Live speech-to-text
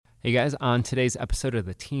Hey guys, on today's episode of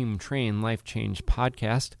the Team Train Life Change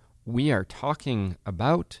podcast, we are talking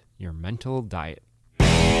about your mental diet.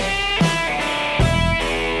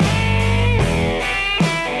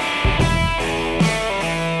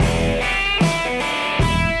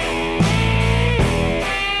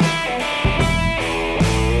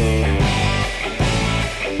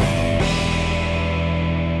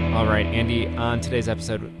 All right, Andy, on today's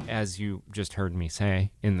episode, as you just heard me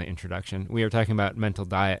say in the introduction, we are talking about mental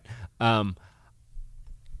diet.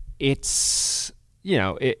 It's,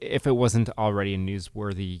 if it wasn't already a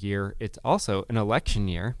newsworthy year, it's also an election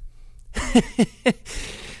year.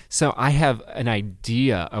 So I have an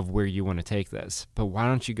idea of where you want to take this, but why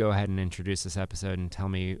don't you go ahead and introduce this episode and tell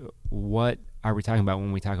me what are we talking about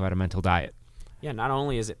when we talk about a mental diet? Yeah, not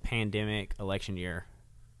only is it pandemic, election year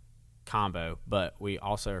combo, but we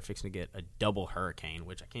also are fixing to get a double hurricane,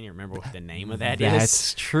 which I can't even remember what the name of that is.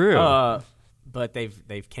 That's true. But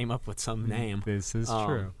they've came up with some name. This is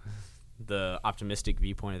true. The optimistic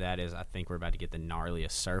viewpoint of that is I think we're about to get the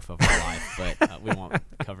gnarliest surf of our life, but we won't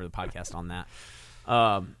cover the podcast on that.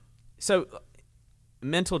 So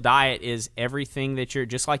mental diet is everything that you're,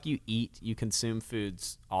 just like you eat, you consume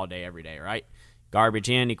foods all day, every day, right? Garbage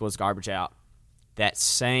in equals garbage out. That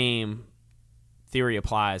same theory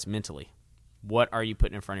applies mentally. What are you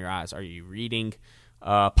putting in front of your eyes? Are you reading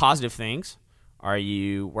positive things? Are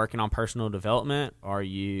you working on personal development? Are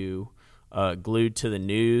you glued to the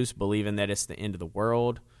news, believing that it's the end of the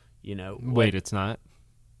world? Wait, it's not.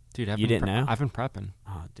 Dude, you didn't know? I've been prepping.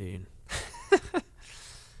 Oh, dude.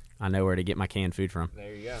 I know where to get my canned food from.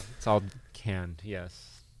 There you go. It's all canned, yes.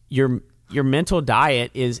 Your mental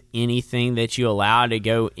diet is anything that you allow to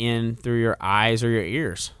go in through your eyes or your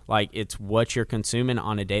ears. Like, it's what you're consuming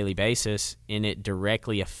on a daily basis, and it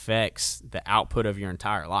directly affects the output of your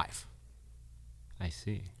entire life. I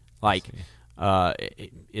see.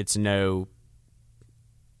 It's no...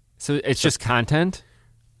 So it's just content?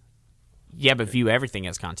 Yeah, but view everything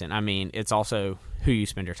as content. I mean, it's also who you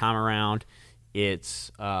spend your time around. It's...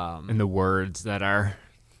 and the words that are...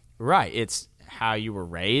 Right. It's how you were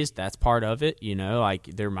raised. That's part of it.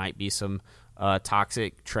 There might be some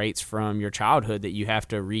toxic traits from your childhood that you have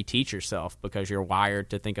to reteach yourself because you're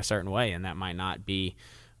wired to think a certain way, and that might not be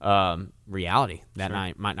reality. That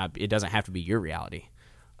might not be, it doesn't have to be your reality.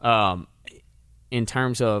 In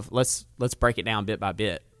terms of, let's break it down bit by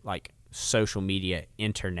bit, like social media,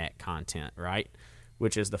 internet content, right?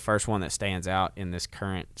 Which is the first one that stands out in this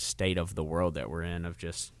current state of the world that we're in, of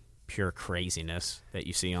just pure craziness that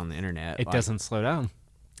you see on the internet. It doesn't slow down.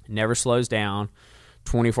 Never slows down.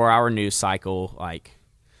 24-hour news cycle. Like,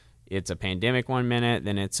 it's a pandemic 1 minute,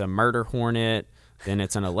 then it's a murder hornet, then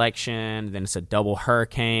it's an election, then it's a double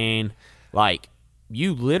hurricane. Like,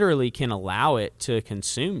 you literally can allow it to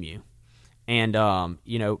consume you. And, I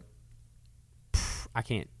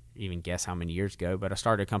can't even guess how many years ago, but I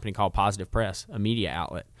started a company called Positive Press, a media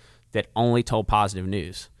outlet that only told positive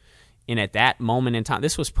news. And at that moment in time,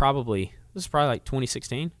 this was probably like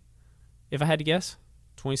 2016, if I had to guess.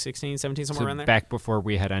 2016, 17, somewhere around there. Back before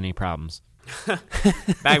we had any problems.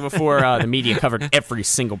 Back before the media covered every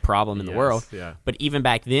single problem in the world. Yeah. But even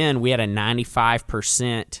back then, we had a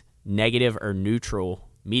 95% negative or neutral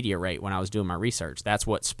media rate when I was doing my research. That's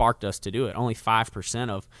what sparked us to do it. Only 5%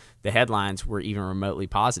 of the headlines were even remotely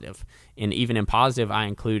positive. And even in positive, I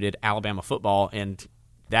included Alabama football, and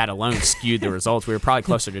that alone skewed the results. We were probably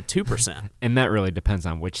closer to 2%. And that really depends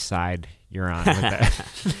on which side you're on with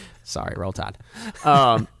that. Sorry, Roll Tide.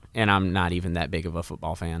 And I'm not even that big of a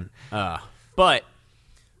football fan. But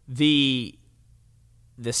the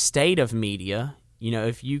state of media,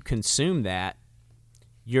 if you consume that,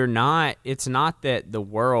 it's not that the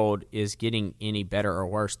world is getting any better or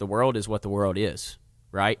worse. The world is what the world is,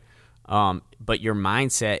 right? But your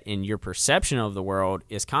mindset and your perception of the world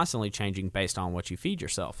is constantly changing based on what you feed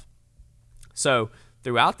yourself. So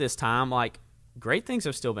throughout this time, like, great things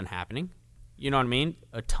have still been happening. You know what I mean?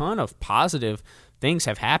 A ton of positive things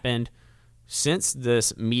have happened since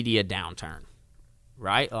this media downturn,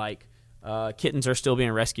 right? Like, kittens are still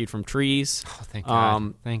being rescued from trees. Oh, thank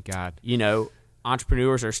God. Thank God.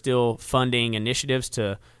 Entrepreneurs are still funding initiatives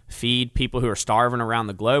to feed people who are starving around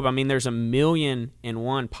the globe. I mean, there's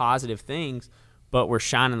 1,000,001 positive things, but we're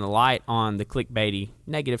shining the light on the clickbaity,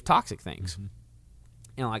 negative, toxic things.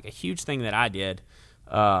 Mm-hmm. Like a huge thing that I did,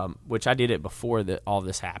 which I did it before all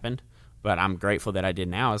this happened, but I'm grateful that I did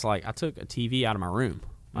now, is like I took a TV out of my room.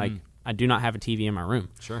 Like, I do not have a TV in my room.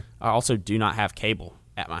 Sure. I also do not have cable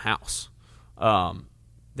at my house.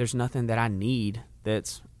 There's nothing that I need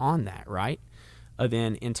that's on that, right?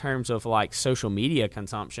 Then in terms of like social media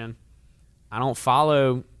consumption, I don't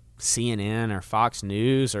follow CNN or Fox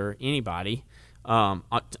News or anybody on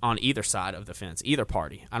either side of the fence, either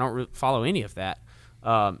party. I don't follow any of that.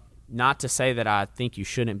 Not to say that I think you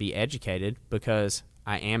shouldn't be educated, because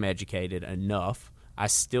I am educated enough. I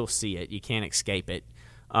still see it. You can't escape it.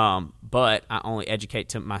 But I only educate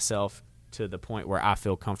to myself to the point where I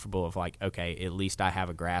feel comfortable of like, okay, at least I have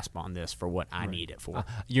a grasp on this for what I need it for.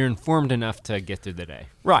 You're informed enough to get through the day.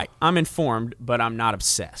 Right. I'm informed, but I'm not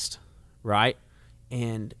obsessed. Right.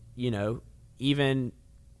 And, even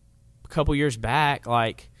a couple years back,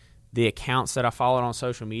 like the accounts that I followed on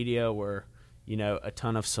social media were, a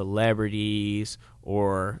ton of celebrities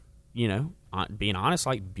or, being honest,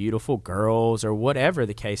 like beautiful girls or whatever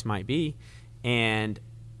the case might be. And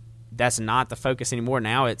that's not the focus anymore.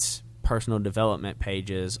 Now it's personal development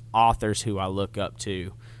pages, authors who I look up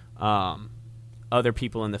to, other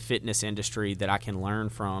people in the fitness industry that I can learn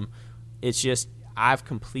from. It's just I've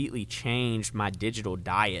completely changed my digital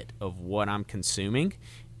diet of what I'm consuming,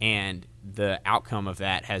 and the outcome of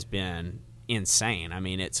that has been insane. I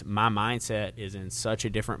mean, my mindset is in such a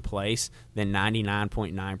different place than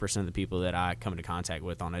 99.9% of the people that I come into contact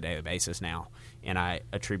with on a daily basis now, and I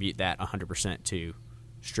attribute that 100% to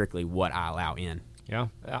strictly what I allow in. Yeah,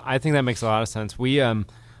 I think that makes a lot of sense. We,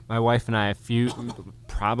 my wife and I,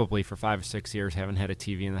 probably for 5 or 6 years, haven't had a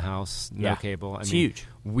TV in the house, no cable. It's huge.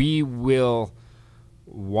 We will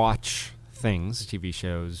watch things, TV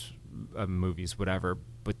shows, movies, whatever,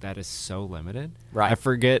 but that is so limited. Right. I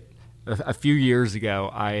forget, a few years ago,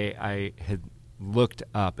 I had looked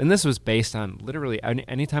up, and this was based on literally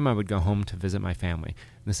anytime I would go home to visit my family.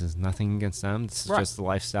 This is nothing against them. This is just the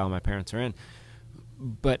lifestyle my parents are in.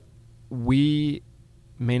 But we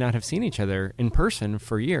may not have seen each other in person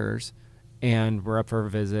for years, and we're up for a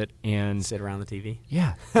visit and sit around the TV.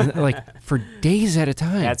 Yeah, like for days at a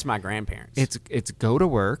time. That's my grandparents. It's go to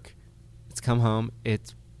work, it's come home,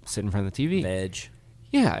 it's sit in front of the TV. Veg.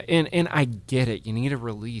 Yeah, and I get it. You need a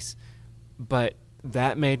release, but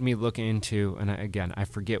that made me look into, and I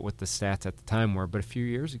forget what the stats at the time were, but a few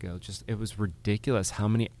years ago, it was ridiculous how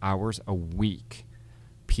many hours a week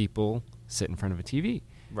people sit in front of a TV.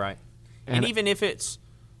 Right. And even if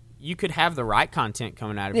you could have the right content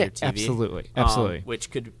coming out of your TV. Absolutely.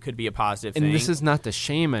 Which could be a positive thing. And this is not to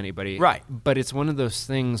shame anybody. Right. But it's one of those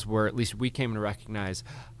things where at least we came to recognize,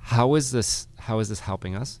 how is this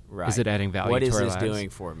helping us? Right. Is it adding value to our lives? What is this doing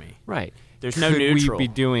for me? Right. There's no neutral. Could we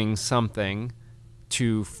be doing something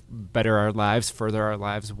to better our lives, further our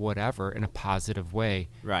lives, whatever, in a positive way?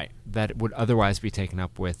 Right. That would otherwise be taken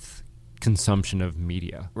up with consumption of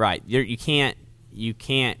media. Right. You can't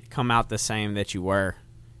come out the same that you were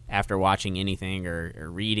after watching anything or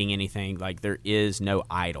reading anything. Like, there is no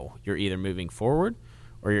idle. You're either moving forward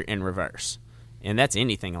or you're in reverse. And that's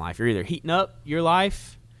anything in life. You're either heating up your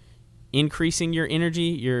life, increasing your energy,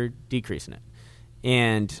 you're decreasing it.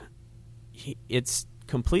 And it's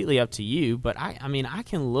completely up to you. But I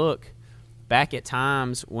can look back at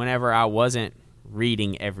times whenever I wasn't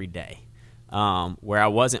reading every day, where I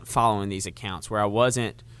wasn't following these accounts, where I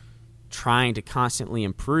wasn't trying to constantly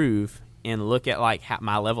improve, and look at like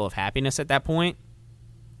my level of happiness at that point,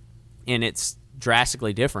 and it's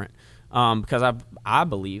drastically different, because I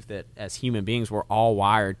believe that as human beings we're all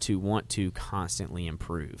wired to want to constantly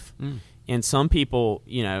improve. And some people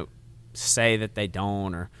say that they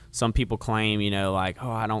don't, or some people claim like,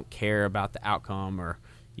 oh, I don't care about the outcome, or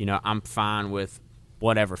I'm fine with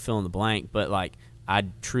whatever, fill in the blank. But like, I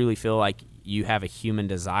truly feel like you have a human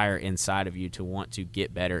desire inside of you to want to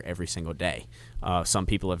get better every single day. Some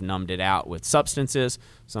people have numbed it out with substances.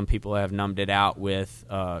 Some people have numbed it out with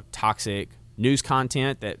toxic news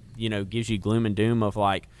content that gives you gloom and doom of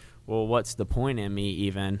like, well, what's the point in me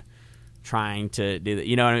even trying to do that?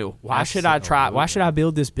 What I mean? Why should I try? Why should I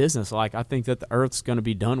build this business? Like, I think that the Earth's going to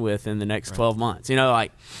be done with in the next 12 months.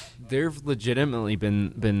 Like, there've legitimately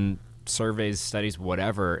been surveys, studies,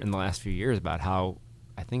 whatever, in the last few years about how,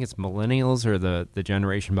 I think it's millennials or the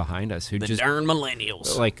generation behind us who the darn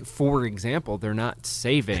millennials. Like, for example, they're not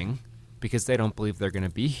saving because they don't believe they're going to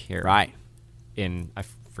be here. Right. I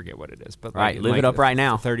forget what it is, but right, live it up right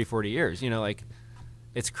now. 30, 40 years, like,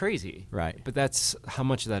 it's crazy. Right. But that's how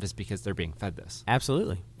much of that is because they're being fed this.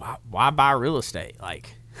 Absolutely. Why buy real estate?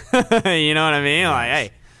 Like, you know what I mean? Yes. Like,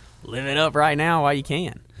 hey, live it up right now while you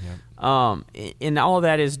can. Yep. And all of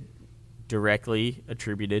that is directly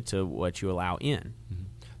attributed to what you allow in.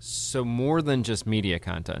 So more than just media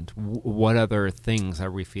content, what other things are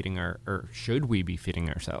we feeding or should we be feeding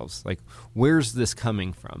ourselves? Like, where's this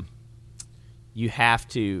coming from? You have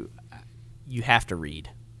to read.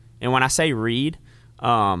 And when I say read,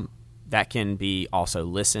 that can be also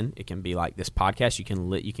listen. It can be like this podcast.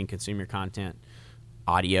 You can consume your content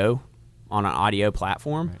audio on an audio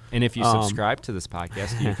platform. Right. And if you subscribe to this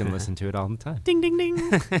podcast, you can listen to it all the time. Ding, ding,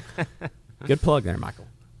 ding. Good plug there, Michael.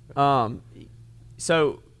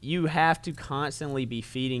 So you have to constantly be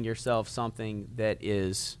feeding yourself something that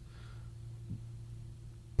is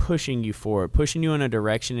pushing you forward, pushing you in a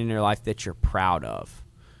direction in your life that you're proud of.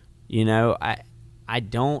 You know, I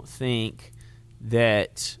don't think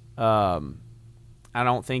that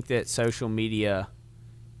social media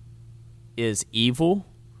is evil,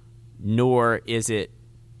 nor is it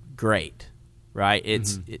great, right?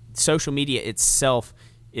 Social media itself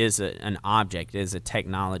is an object, is a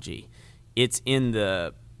technology. It's in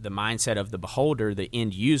the mindset of the beholder, the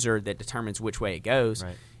end user, that determines which way it goes.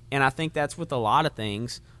 Right. And I think that's with a lot of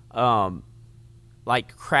things.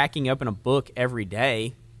 Like cracking open a book every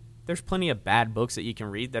day, there's plenty of bad books that you can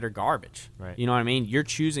read that are garbage. Right. You know what I mean? You're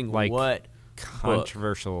choosing Like what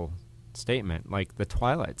controversial statement, like the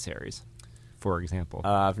Twilight series, for example.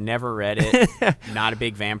 I've never read it. Not a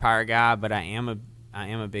big vampire guy, but I am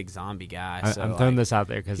a big zombie guy. So I'm throwing this out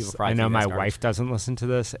there because I know my wife doesn't listen to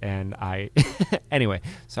this, and anyway,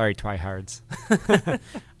 sorry, Twihards.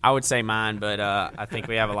 I would say mine, but I think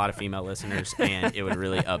we have a lot of female listeners, and it would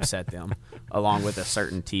really upset them, along with a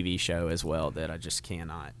certain TV show as well that I just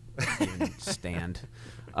cannot even stand.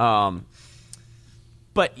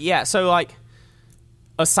 But yeah, so like,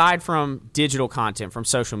 aside from digital content, from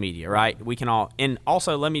social media, right? We can all, and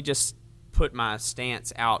also let me just put my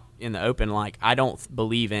stance out in the open. Like, I don't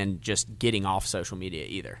believe in just getting off social media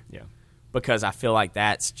either. Yeah. Because I feel like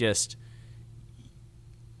that's just,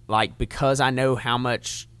 like, because I know how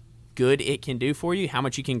much good it can do for you, how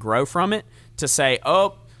much you can grow from it, to say,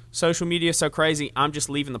 oh, social media is so crazy, I'm just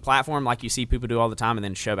leaving the platform, like you see people do all the time, and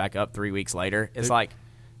then show back up 3 weeks later. It's like,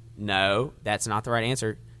 no, that's not the right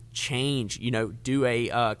answer. Change, do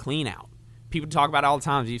a clean out. People talk about it all the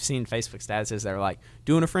time. You've seen Facebook statuses that are like,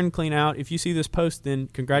 doing a friend clean out. If you see this post, then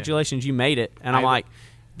congratulations, you made it. And I'm like,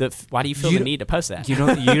 why do you feel the need to post that? You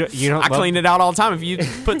don't I clean it out all the time. If you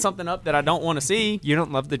put something up that I don't want to see, you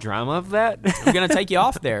don't love the drama of that? I'm going to take you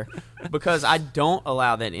off there because I don't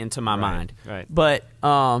allow that into my mind. Right. But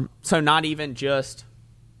so not even just,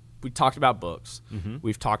 we talked about books. Mm-hmm.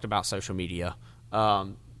 We've talked about social media,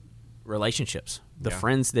 relationships, the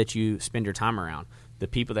friends that you spend your time around, the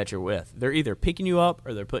people that you're with. They're either picking you up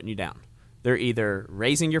or they're putting you down. They're either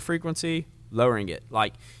raising your frequency, lowering it.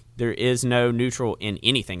 Like, there is no neutral in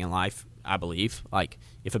anything in life, I believe. Like,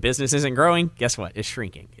 if a business isn't growing, guess what? It's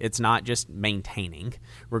shrinking. It's not just maintaining,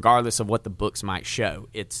 regardless of what the books might show.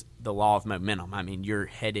 It's the law of momentum. I mean, you're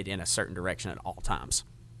headed in a certain direction at all times.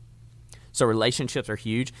 So relationships are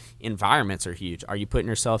huge. Environments are huge. Are you putting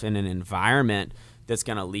yourself in an environment that's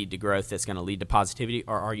going to lead to growth, that's going to lead to positivity,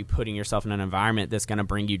 or are you putting yourself in an environment that's going to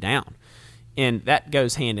bring you down? And that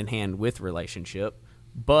goes hand in hand with relationship,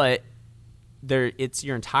 but it's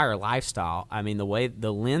your entire lifestyle. I mean,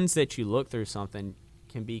 the lens that you look through something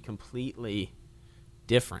can be completely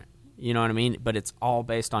different. You know what I mean? But it's all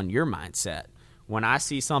based on your mindset. When I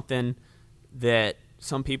see something that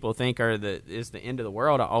some people think is the end of the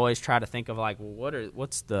world, I always try to think of like, well,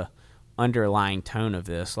 what's the underlying tone of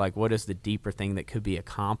this? Like, what is the deeper thing that could be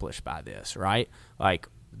accomplished by this, right? Like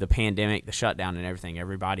the pandemic, the shutdown and everything,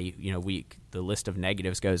 everybody, the list of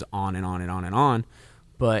negatives goes on and on and on and on.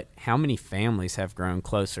 But how many families have grown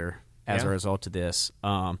closer as a result of this?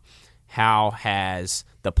 How has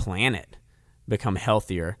the planet become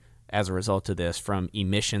healthier as a result of this, from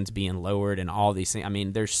emissions being lowered and all these things? I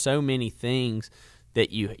mean, there's so many things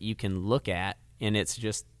that you can look at, and it's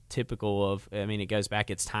just typical of, I mean, it goes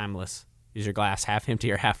back, it's timeless. Is your glass half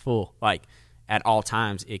empty or half full? Like, at all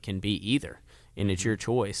times, it can be either, and it's your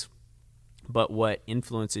choice. But what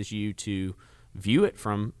influences you to view it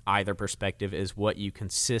from either perspective is what you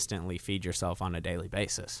consistently feed yourself on a daily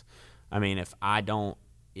basis. I mean, if an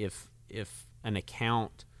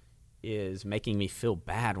account is making me feel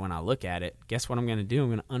bad when I look at it, guess what I'm going to do? I'm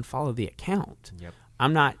going to unfollow the account. Yep.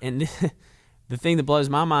 I'm not, and the thing that blows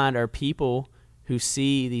my mind are people who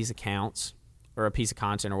see these accounts or a piece of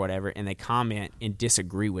content or whatever, and they comment and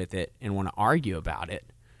disagree with it and want to argue about it.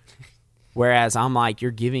 Whereas I'm like, you're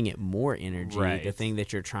giving it more energy. Right. The thing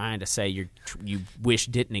that you're trying to say you wish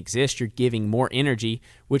didn't exist, you're giving more energy,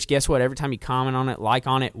 which guess what? Every time you comment on it, like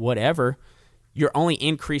on it, whatever, you're only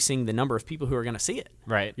increasing the number of people who are going to see it.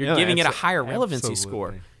 Right. You're giving it a higher relevancy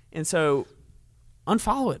score. And so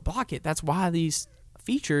unfollow it, block it. That's why these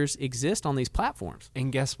features exist on these platforms.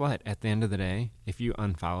 And guess what? At the end of the day, if you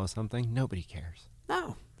unfollow something, nobody cares.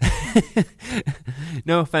 No.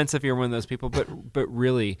 No offense if you're one of those people, but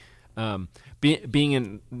really, being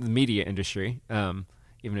in the media industry,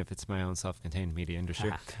 even if it's my own self-contained media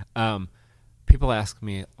industry, people ask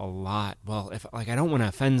me a lot, well, if like I don't want to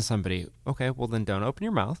offend somebody, okay, well then don't open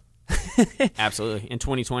your mouth. Absolutely. In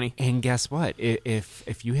 2020. And guess what?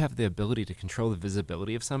 If you have the ability to control the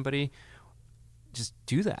visibility of somebody, just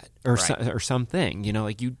do that, or or something. You know,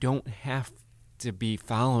 like you don't have to be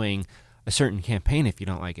following a certain campaign if you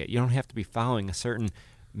don't like it. You don't have to be following a certain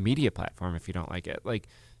media platform if you don't like it. Like,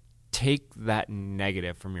 take that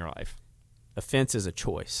negative from your life. Offense is a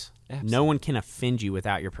choice. Absolutely. No one can offend you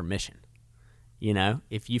without your permission. You know,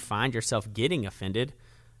 if you find yourself getting offended,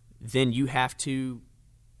 then you have to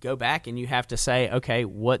go back and you have to say, okay,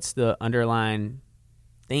 what's the underlying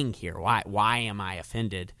thing here? Why am I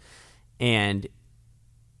offended? And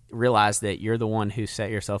realize that you're the one who set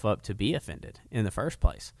yourself up to be offended in the first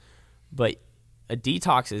place. But a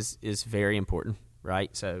detox is very important, right?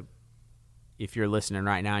 So if you're listening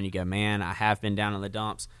right now and you go, man, I have been down in the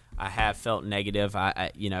dumps, I have felt negative,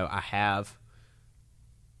 I have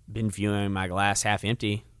been viewing my glass half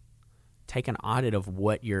empty, take an audit of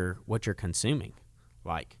what you're consuming.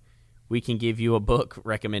 Like, we can give you a book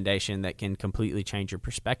recommendation that can completely change your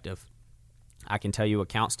perspective. I can tell you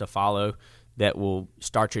accounts to follow that will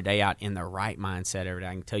start your day out in the right mindset every day.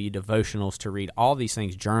 I can tell you devotionals to read, all these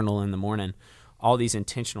things, journal in the morning, all these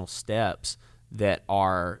intentional steps that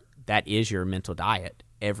is your mental diet,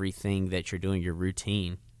 everything that you're doing, your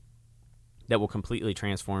routine, that will completely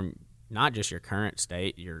transform not just your current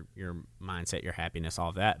state, your mindset, your happiness, all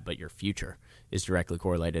of that, but your future is directly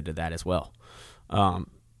correlated to that as well.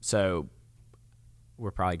 So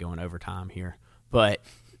we're probably going over time here, but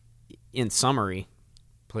in summary,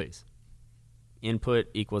 please, input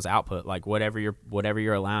equals output. Like whatever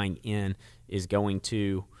you're allowing in is going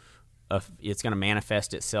to it's going to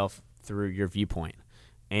manifest itself through your viewpoint.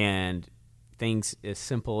 And things as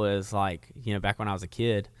simple as, like, you know, back when I was a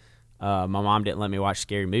kid, my mom didn't let me watch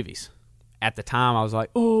scary movies. At the time, I was like,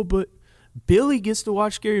 oh, but Billy gets to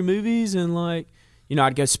watch scary movies, and, like, you know,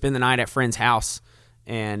 I'd go spend the night at friend's house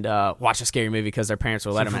and watch a scary movie because their parents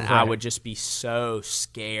would let them, and I would just be so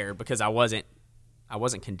scared because I wasn't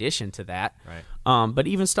conditioned to that. Right. But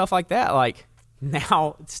even stuff like that, like,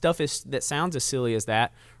 now stuff that sounds as silly as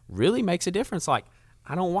that really makes a difference. Like,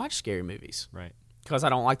 I don't watch scary movies. Right. Because I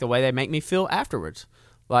don't like the way they make me feel afterwards.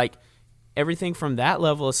 Like, everything from that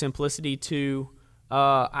level of simplicity to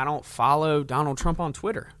I don't follow Donald Trump on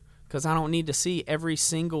Twitter because I don't need to see every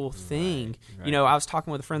single thing. Right. You know, I was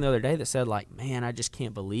talking with a friend the other day that said, like, man, I just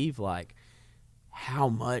can't believe, like, how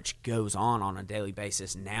much goes on a daily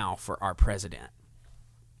basis now for our president.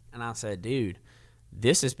 And I said, dude,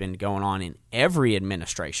 this has been going on in every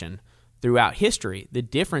administration throughout history. The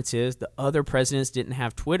difference is the other presidents didn't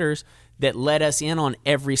have Twitters that let us in on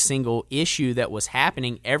every single issue that was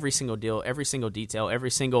happening, every single deal, every single detail,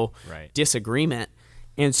 every single disagreement.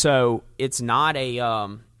 And so it's not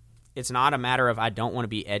a matter of I don't want to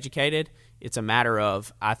be educated. It's a matter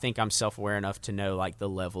of I think I'm self-aware enough to know, like, the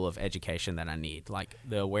level of education that I need, like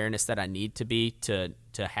the awareness that I need to be to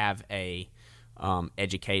have a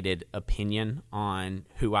educated opinion on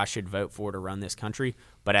who I should vote for to run this country,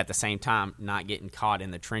 but at the same time, not getting caught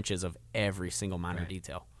in the trenches of every single minor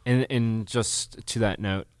detail. And just to that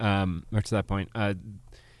note, or to that point,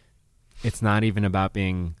 it's not even about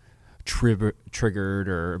being triggered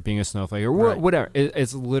or being a snowflake or whatever.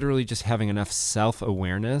 It's literally just having enough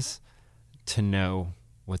self-awareness to know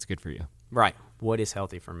what's good for you. Right. What is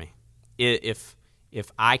healthy for me? If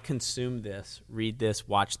I consume this, read this,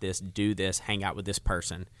 watch this, do this, hang out with this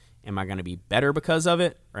person, am I going to be better because of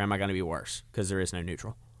it, or am I going to be worse? Because there is no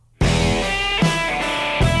neutral.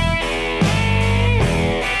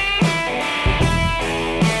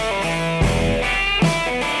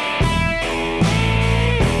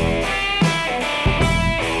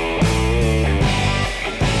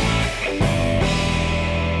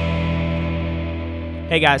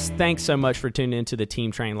 Hey guys, thanks so much for tuning into the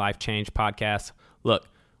Team Train Life Change podcast. Look,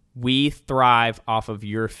 we thrive off of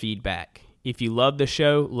your feedback. If you love the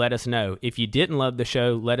show, let us know. If you didn't love the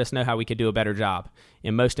show, let us know how we could do a better job.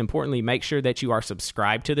 And most importantly, make sure that you are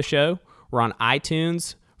subscribed to the show. We're on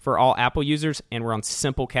iTunes for all Apple users, and we're on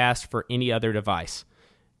Simplecast for any other device.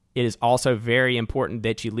 It is also very important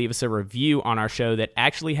that you leave us a review on our show that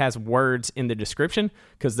actually has words in the description,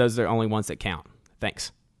 because those are the only ones that count.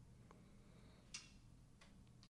 Thanks.